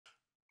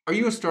Are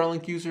you a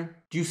Starlink user?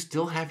 Do you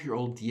still have your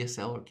old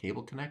DSL or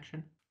cable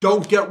connection?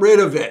 Don't get rid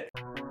of it.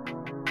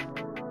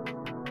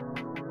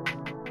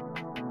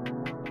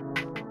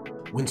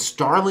 When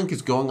Starlink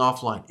is going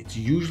offline, it's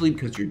usually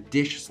because your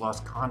dish has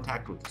lost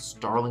contact with the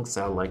Starlink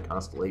satellite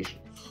constellation,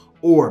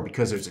 or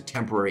because there's a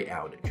temporary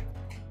outage.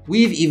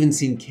 We've even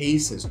seen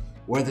cases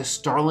where the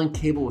Starlink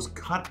cable was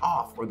cut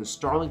off or the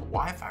Starlink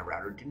Wi-Fi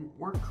router didn't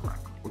work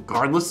correctly.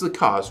 Regardless of the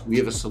cause, we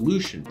have a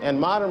solution. And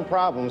modern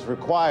problems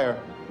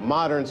require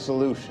modern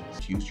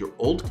solutions. Use your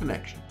old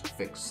connection to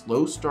fix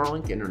slow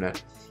Starlink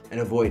internet and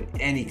avoid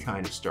any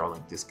kind of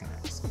Starlink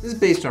disconnects. This is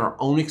based on our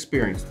own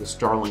experience with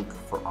Starlink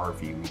for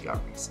RV we got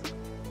recently.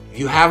 If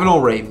you haven't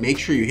already, make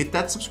sure you hit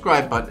that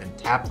subscribe button and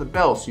tap the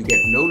bell so you get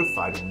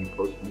notified when we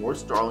post more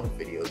Starlink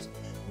videos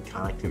and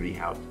connectivity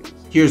how-tos.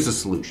 Here's the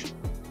solution.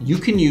 You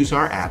can use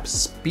our app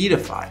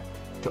Speedify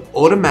to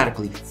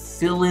automatically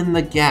fill in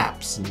the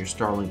gaps in your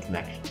Starlink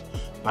connection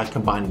by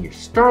combining your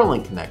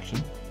Starlink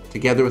connection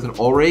together with an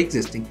already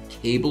existing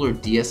cable or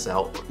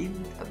DSL or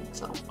even tethered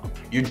cell phone.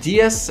 Your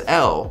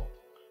DSL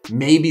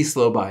may be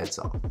slow by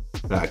itself.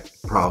 In fact,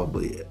 it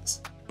probably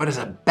is. But as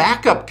a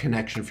backup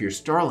connection for your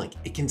Starlink,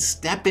 it can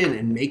step in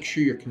and make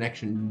sure your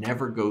connection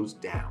never goes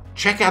down.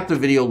 Check out the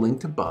video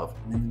linked above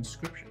and in the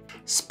description.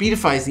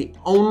 Speedify is the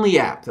only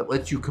app that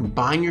lets you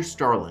combine your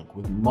Starlink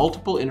with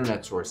multiple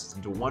internet sources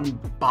into one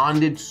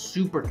bonded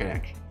super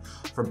connection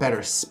for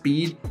better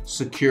speed,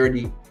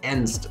 security,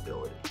 and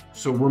stability.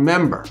 So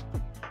remember,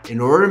 in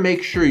order to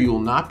make sure you will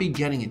not be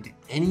getting into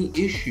any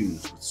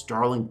issues with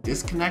Starlink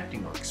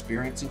disconnecting or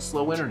experiencing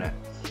slow internet,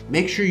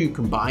 make sure you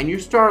combine your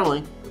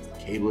Starlink with a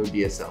cable or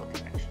DSL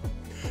connection.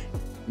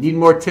 Need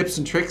more tips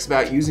and tricks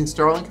about using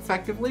Starlink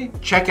effectively?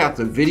 Check out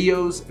the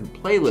videos and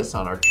playlists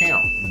on our channel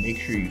and make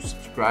sure you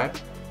subscribe,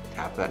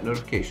 tap that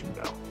notification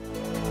bell.